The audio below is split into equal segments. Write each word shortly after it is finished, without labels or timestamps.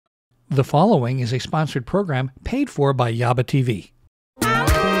The following is a sponsored program paid for by Yaba TV.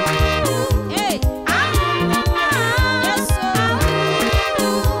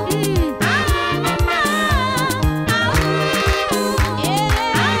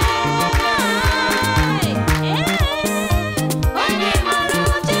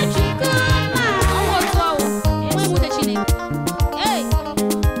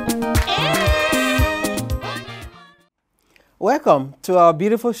 Welcome to our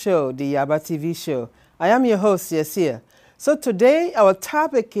beautiful show, the Yaba TV show. I am your host, Yesia. So today our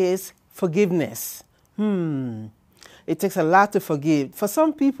topic is forgiveness. It takes a lot to forgive. For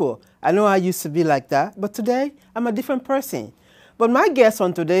some people, I know I used to be like that, but today I'm a different person. But my guest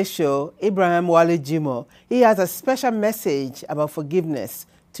on today's show, Wale Jimoh, he has a special message about forgiveness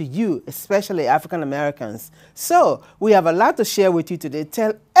to you, especially African Americans. So we have a lot to share with you today.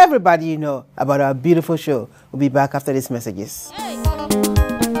 Tell everybody you know about our beautiful show. We'll be back after these messages.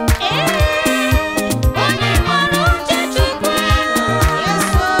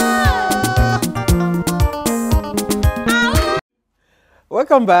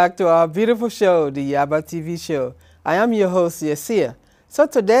 Welcome back to our beautiful show, the Yaba TV show. I am your host, Yesia. So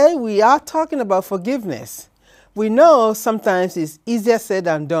today we are talking about forgiveness. We know sometimes it's easier said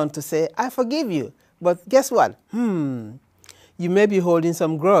than done to say, I forgive you. But guess what? You may be holding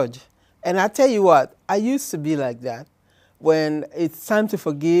some grudge. And I tell you what, I used to be like that. When it's time to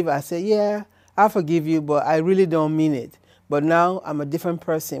forgive, I say, yeah, I forgive you, but I really don't mean it. But now I'm a different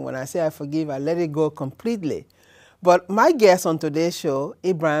person. When I say I forgive, I let it go completely. But my guest on today's show,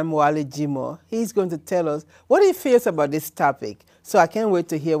 Wale Jimoh, he's going to tell us what he feels about this topic. So I can't wait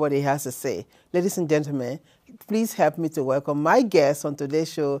to hear what he has to say. Ladies and gentlemen, please help me to welcome my guest on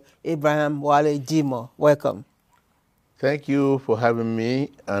today's show, Wale Jimoh. Welcome. Thank you for having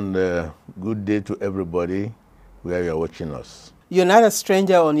me, and good day to everybody where you're watching us. You're not a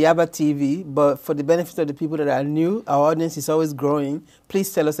stranger on Yaba TV, but for the benefit of the people that are new, our audience is always growing.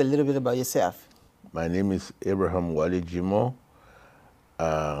 Please tell us a little bit about yourself. My name is Wale Jimoh.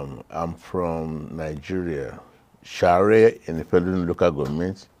 I'm from Nigeria, Share in the federal local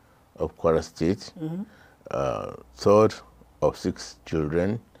government of Kwara State. Third of 6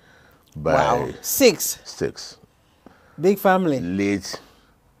 children. Wow, 6? 6. Big family. Late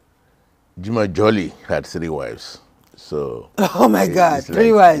Jimoh Jolly had 3 wives. So. Oh my God,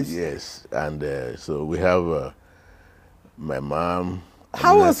 3 wives. Yes, and so we have my mom.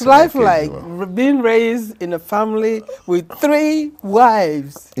 How was life like, being raised in a family with 3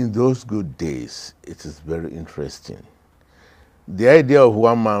 wives? In those good days, it is very interesting. The idea of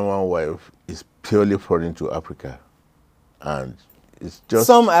one man, one wife is purely foreign to Africa. And it's just...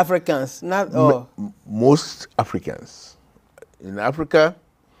 Some Africans, not all. Most Africans. In Africa,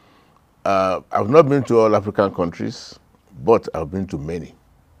 I've not been to all African countries, but I've been to many.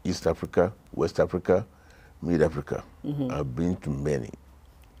 East Africa, West Africa, Mid-Africa. I've been to many.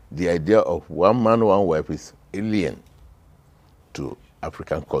 The idea of one man, one wife is alien to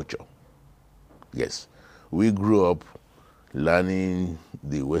African culture. Yes, we grew up learning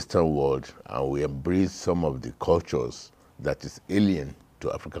the Western world, and we embrace some of the cultures that is alien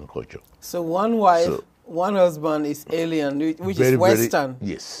to African culture. So one wife, one husband is alien, which is Western.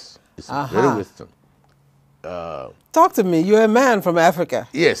 Yes, it's very Western. Talk to me. You're a man from Africa.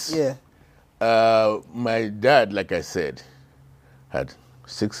 Yes. Yeah. My dad, like I said, had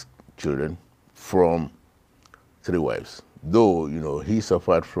 6 children from 3 wives. Though, you know, he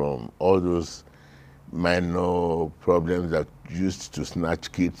suffered from all those minor problems that used to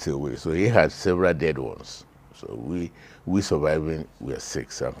snatch kids away. So he had several dead ones. So we surviving, we are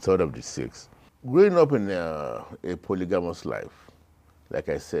 6. I'm third of the 6. Growing up in a polygamous life, like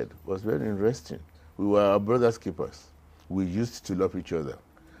I said, was very interesting. We were our brother's keepers. We used to love each other.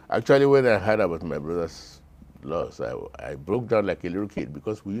 Actually, when I heard about my brother's loss, I broke down like a little kid,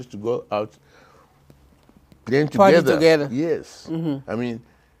 because we used to go out playing Party together. together. Yes. I mean,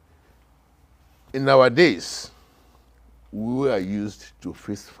 in our days, we were used to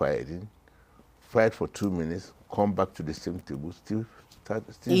fist fighting, fight for 2 minutes, come back to the same table, still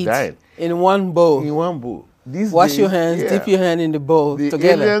dine. In one bowl. In one bowl. Wash your hands, dip your hand in the bowl together.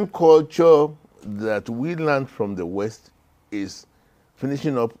 The alien culture that we learned from the West is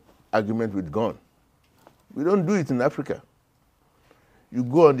finishing up argument with gun. We don't do it in Africa. You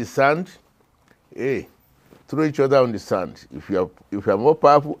go on the sand, hey, throw each other on the sand. If you're more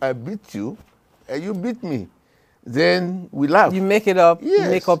powerful, I beat you, and you beat me. Then we laugh. You make it up. Yes, you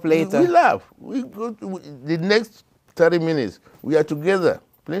make up later. We laugh. We go the next 30 minutes. We are together,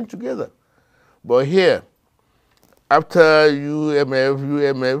 playing together. But here, after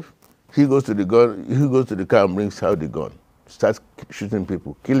UMF, he goes to the gun. He goes to the car and brings out the gun. start shooting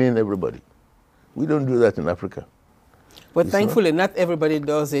people, killing everybody. We don't do that in Africa. But thankfully, not everybody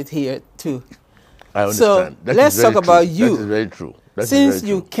does it here, too. I understand. So That let's is very talk about true. you. That is very true. That Since is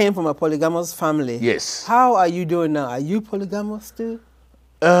very you true. came from a polygamous family, Yes. how are you doing now? Are you polygamous too?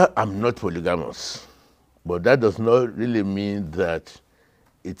 I'm not polygamous, but that does not really mean that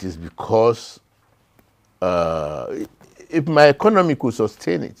it is because if my economy could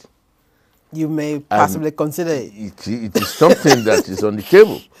sustain it, You may possibly consider it. it is something that is on the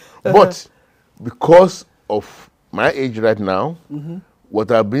table. But because of my age right now,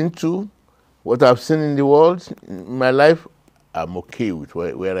 what I've been to, what I've seen in the world, in my life, I'm okay with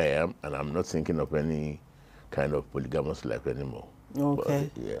where I am, and I'm not thinking of any kind of polygamous life anymore.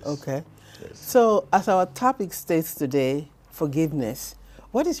 Okay. But, yes. Okay. Yes. So, as our topic states today, forgiveness.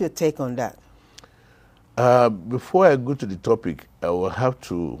 What is your take on that? Before I go to the topic, I will have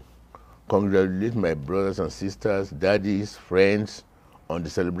to congratulate my brothers and sisters, daddies, friends on the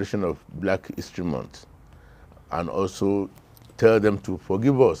celebration of Black History Month, and also tell them to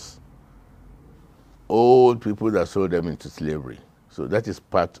forgive us, old people that sold them into slavery. So that is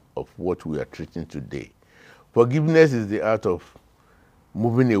part of what we are treating today. Forgiveness is the art of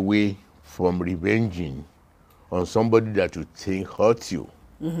moving away from revenging on somebody that you think hurt you.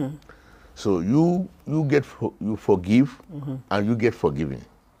 So you forgive and you get forgiven.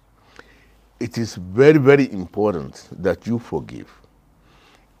 It is very, very important that you forgive.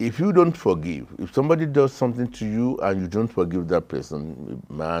 If you don't forgive, if somebody does something to you and you don't forgive that person,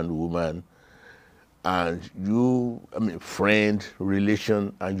 man, woman, and friend,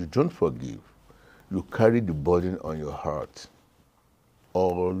 relation, and you don't forgive, you carry the burden on your heart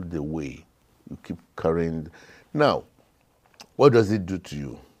all the way. You keep carrying. Now, what does it do to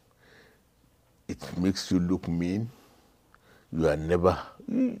you? It makes you look mean. You are never,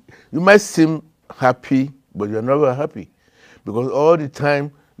 you might seem happy, but you're never happy. Because all the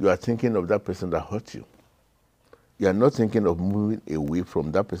time you are thinking of that person that hurt you. You are not thinking of moving away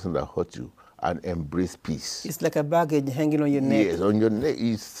from that person that hurt you and embrace peace. It's like a baggage hanging on your neck. Yes, on your neck.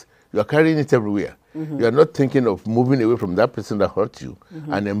 You are carrying it everywhere. You are not thinking of moving away from that person that hurt you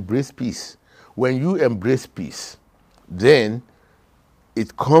and embrace peace. When you embrace peace, then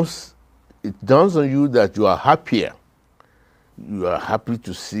it dawns on you that you are happier. You are happy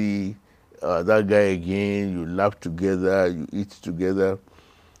to see that guy again. You laugh together. You eat together.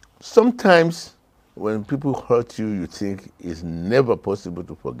 Sometimes when people hurt you, you think it's never possible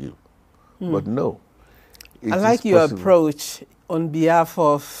to forgive. But no. I like your approach on behalf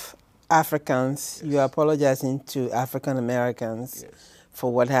of Africans. Yes. You are apologizing to African Americans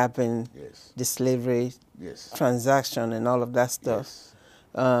for what happened, the slavery transaction and all of that stuff.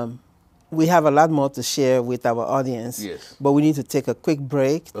 We have a lot more to share with our audience, but we need to take a quick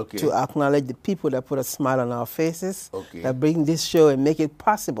break to acknowledge the people that put a smile on our faces, that bring this show and make it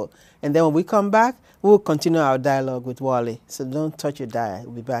possible. And then when we come back, we'll continue our dialogue with Wale. So don't touch your dial.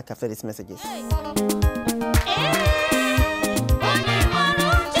 We'll be back after these messages.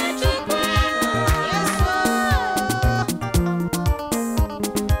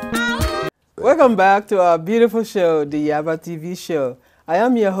 Welcome back to our beautiful show, the Yaba TV show. I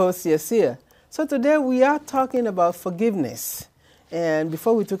am your host, Yasia. So today we are talking about forgiveness. And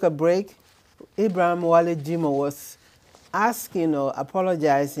before we took a break, Abraham Wale Jimoh was asking or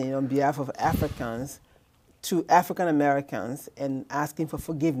apologizing on behalf of Africans to African Americans and asking for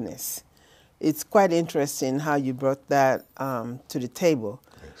forgiveness. It's quite interesting how you brought that to the table.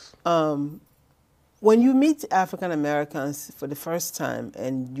 When you meet African Americans for the first time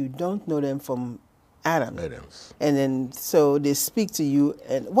and you don't know them from Adams. And then so they speak to you,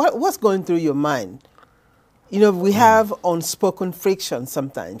 and what's going through your mind? You know, we have unspoken friction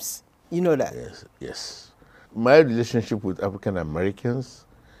sometimes. You know that? Yes. My relationship with African Americans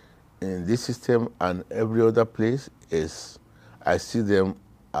in this system and every other place is I see them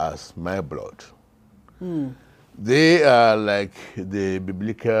as my blood. They are like the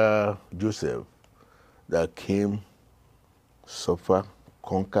biblical Joseph that came, suffered,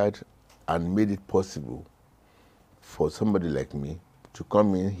 conquered, and made it possible for somebody like me to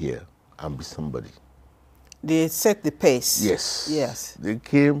come in here and be somebody. They set the pace. Yes. They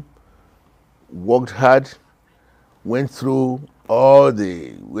came, worked hard, went through all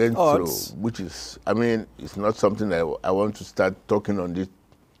they went Odds. through, which is, I mean, it's not something I want to start talking on this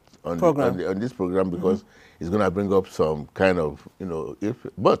program because it's going to bring up some kind of,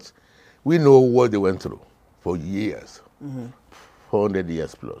 but we know what they went through for years, 400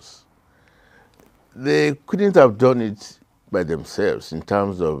 years plus. They couldn't have done it by themselves in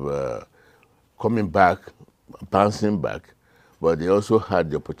terms of coming back, bouncing back, but they also had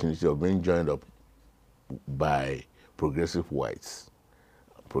the opportunity of being joined up by progressive whites,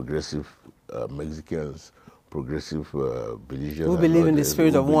 progressive Mexicans, progressive Belizeans. Who believe in the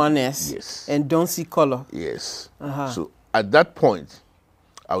spirit of oneness. Yes. And don't see color. Yes. Uh-huh. So at that point,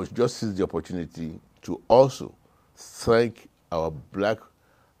 I was just seize the opportunity to also thank our black,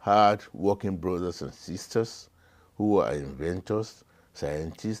 hard-working brothers and sisters who are inventors,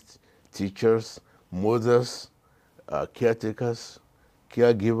 scientists, teachers, mothers, caretakers,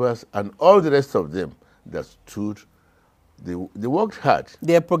 caregivers, and all the rest of them that stood. They worked hard.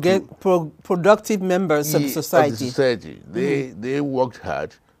 They are productive members of society. They worked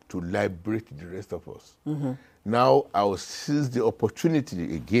hard to liberate the rest of us. Now I will seize the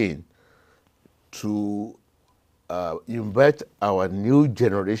opportunity again to invite our new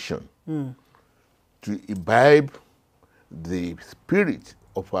generation to imbibe the spirit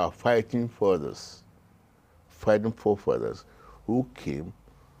of our fighting forefathers who came,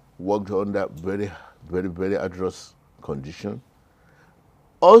 worked under very, very, very adverse conditions,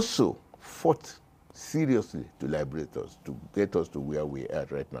 also fought seriously to liberate us, to get us to where we are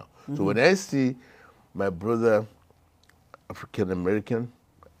right now. So when I see my brother, African-American,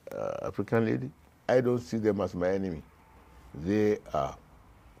 African lady, I don't see them as my enemy. They are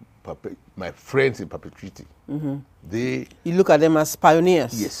my friends in perpetuity. You look at them as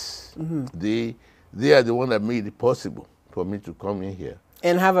pioneers. Yes. They are the one that made it possible for me to come in here.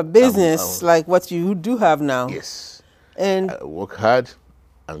 And have a business like what you do have now. Yes. And I work hard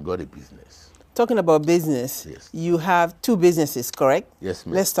and got a business. Talking about business, yes. You have 2 businesses, correct? Yes,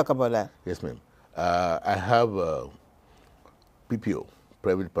 ma'am. Let's talk about that. Yes, ma'am. I have a PPO,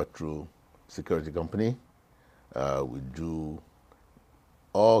 Private Patrol Security Company.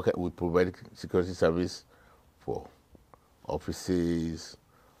 We provide security service for offices,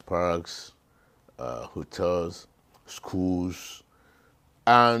 parks, hotels, schools,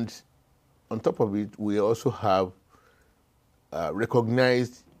 and on top of it, we also have a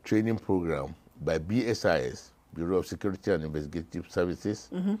recognized training program by BSIS, Bureau of Security and Investigative Services,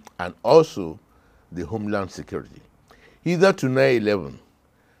 and also the Homeland Security. Either to 9/11,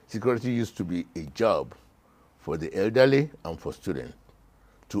 security used to be a job for the elderly and for students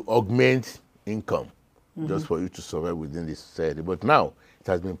to augment income, just for you to survive within the society. But now it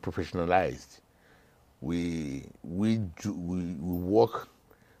has been professionalized. We work.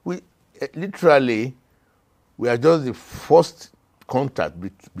 Literally, we are just the first contact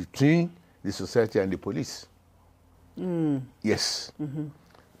between the society and the police. Yes.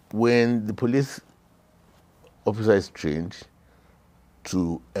 When the police officer is trained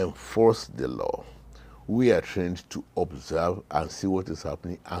to enforce the law, we are trained to observe and see what is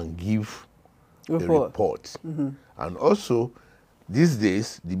happening and give a report. And also, these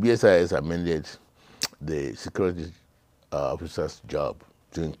days, the BSIS amended the security officer's job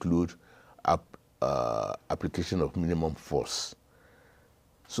to include application of minimum force.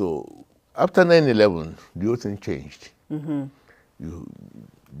 So after 9/11, the whole thing changed.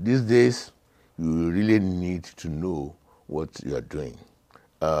 These days, you really need to know what you are doing.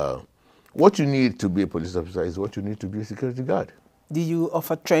 What you need to be a police officer is what you need to be a security guard. Do you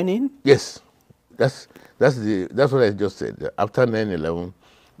offer training? Yes, that's what I just said. After 9/11,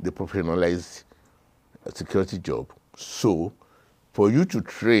 they professionalized a security job. So, for you to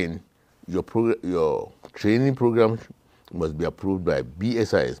train, your training program must be approved by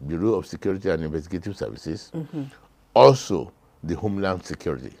BSIS, Bureau of Security and Investigative Services. Also, the Homeland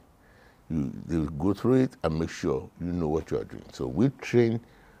Security. They will go through it and make sure you know what you are doing. So we train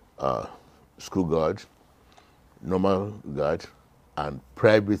school guards, normal guards, and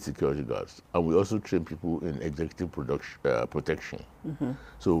private security guards. And we also train people in executive protection.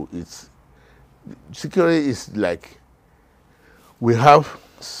 So security is like, we have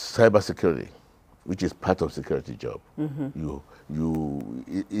cybersecurity, which is part of security job.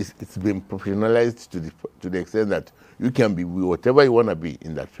 It's been professionalized to the extent that you can be whatever you want to be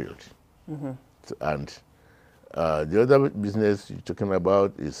in that field. So, and the other business you're talking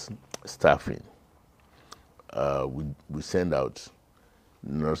about is staffing. We send out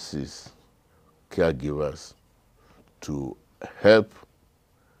nurses, caregivers to help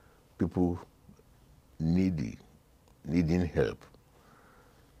people needing help.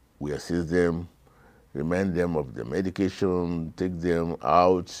 We assist them, remind them of the medication, take them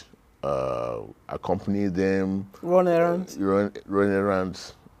out, accompany them, run errands,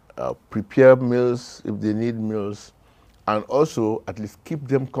 prepare meals if they need meals, and also at least keep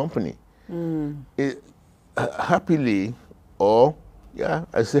them company. Happily,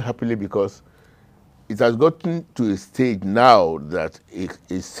 I say happily because it has gotten to a stage now that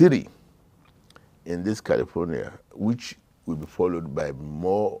a city in this California, which will be followed by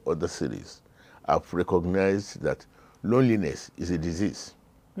more other cities, have recognized that loneliness is a disease.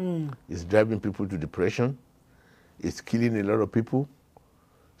 It's driving people to depression. It's killing a lot of people.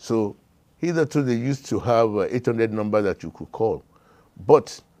 So hitherto they used to have an 800 number that you could call.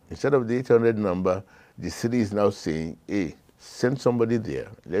 But instead of the 800 number, the city is now saying, hey, send somebody there.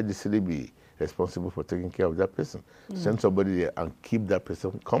 Let the city be responsible for taking care of that person. Send somebody there and keep that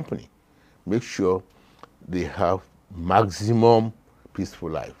person company. Make sure they have maximum peaceful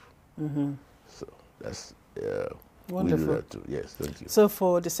life. So that's wonderful. We do that too. Yes, thank you. So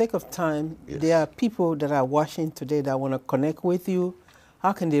for the sake of time, there are people that are watching today that want to connect with you.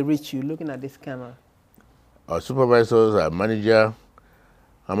 How can they reach you? Looking at this camera. Our supervisors, our manager,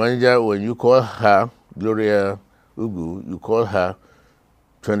 when you call her, Gloria Ugu, you call her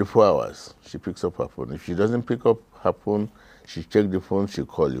 24 hours. She picks up her phone. If she doesn't pick up her phone, she checks the phone, she'll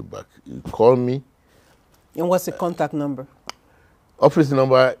call you back. You call me. And what's the contact number? Office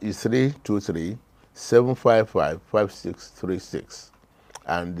number is 323-755-5636.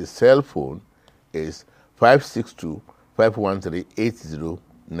 And the cell phone is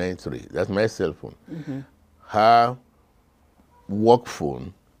 562-513-8093. That's my cell phone. Her work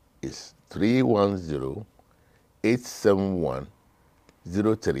phone is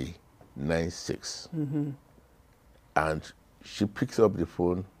 310-871-0396. And she picks up the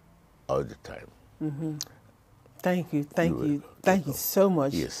phone all the time. Thank you so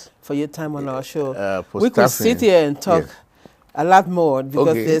much for your time on our show. We staffing, could sit here and talk a lot more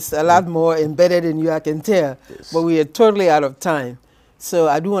because there's a lot more embedded in you, I can tell. But we are totally out of time. So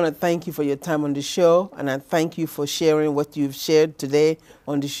I do want to thank you for your time on the show, and I thank you for sharing what you've shared today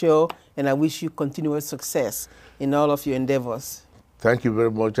on the show, and I wish you continuous success in all of your endeavors. Thank you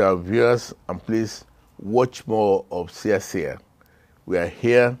very much, our viewers, and please watch more of Sia. We are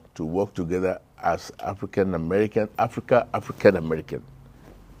here to work together as African American.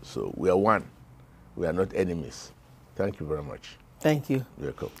 So we are one. We are not enemies. Thank you very much. Thank you. You're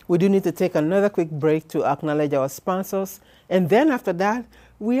welcome. We do need to take another quick break to acknowledge our sponsors. And then after that,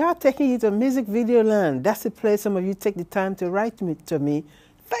 we are taking you to Music Video Land. That's the place some of you take the time to write to me.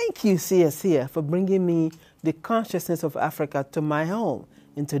 Thank you, Sia, for bringing me the consciousness of Africa to my home.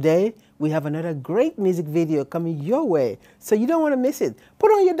 And today, we have another great music video coming your way, so you don't want to miss it. Put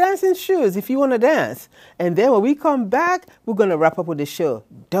on your dancing shoes if you want to dance. And then when we come back, we're going to wrap up with the show.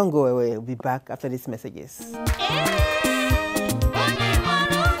 Don't go away. We'll be back after these messages.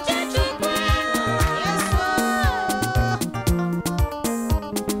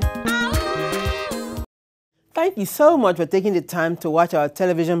 Thank you so much for taking the time to watch our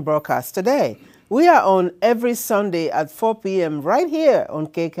television broadcast today. We are on every Sunday at 4 p.m. right here on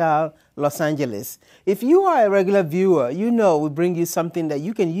KCAL Los Angeles. If you are a regular viewer, you know we bring you something that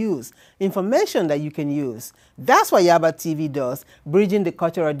you can use, information that you can use. That's what Yaba TV does, bridging the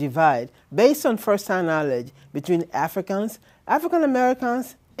cultural divide based on first-hand knowledge between Africans, African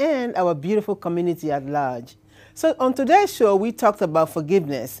Americans, and our beautiful community at large. So on today's show, we talked about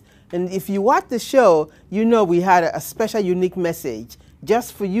forgiveness. And if you watch the show, you know we had a special, unique message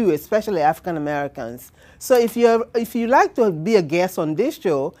just for you, especially African Americans. So if you like to be a guest on this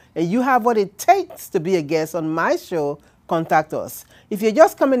show and you have what it takes to be a guest on my show, contact us. If you're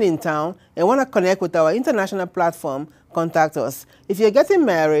just coming in town and want to connect with our international platform, contact us. If you're getting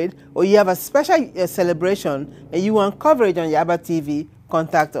married or you have a special celebration and you want coverage on Yaba TV,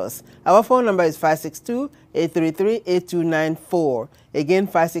 contact us. Our phone number is 562-833-8294. Again,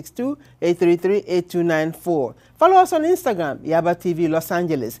 562-833-8294. Follow us on Instagram, Yaba TV Los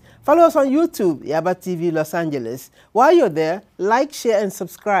Angeles. Follow us on YouTube, Yaba TV Los Angeles. While you're there, like, share, and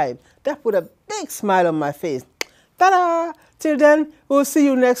subscribe. That put a big smile on my face. Ta-da! Till then, we'll see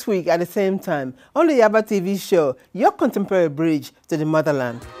you next week at the same time on the Yaba TV show, your contemporary bridge to the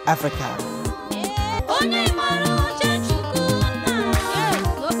motherland, Africa.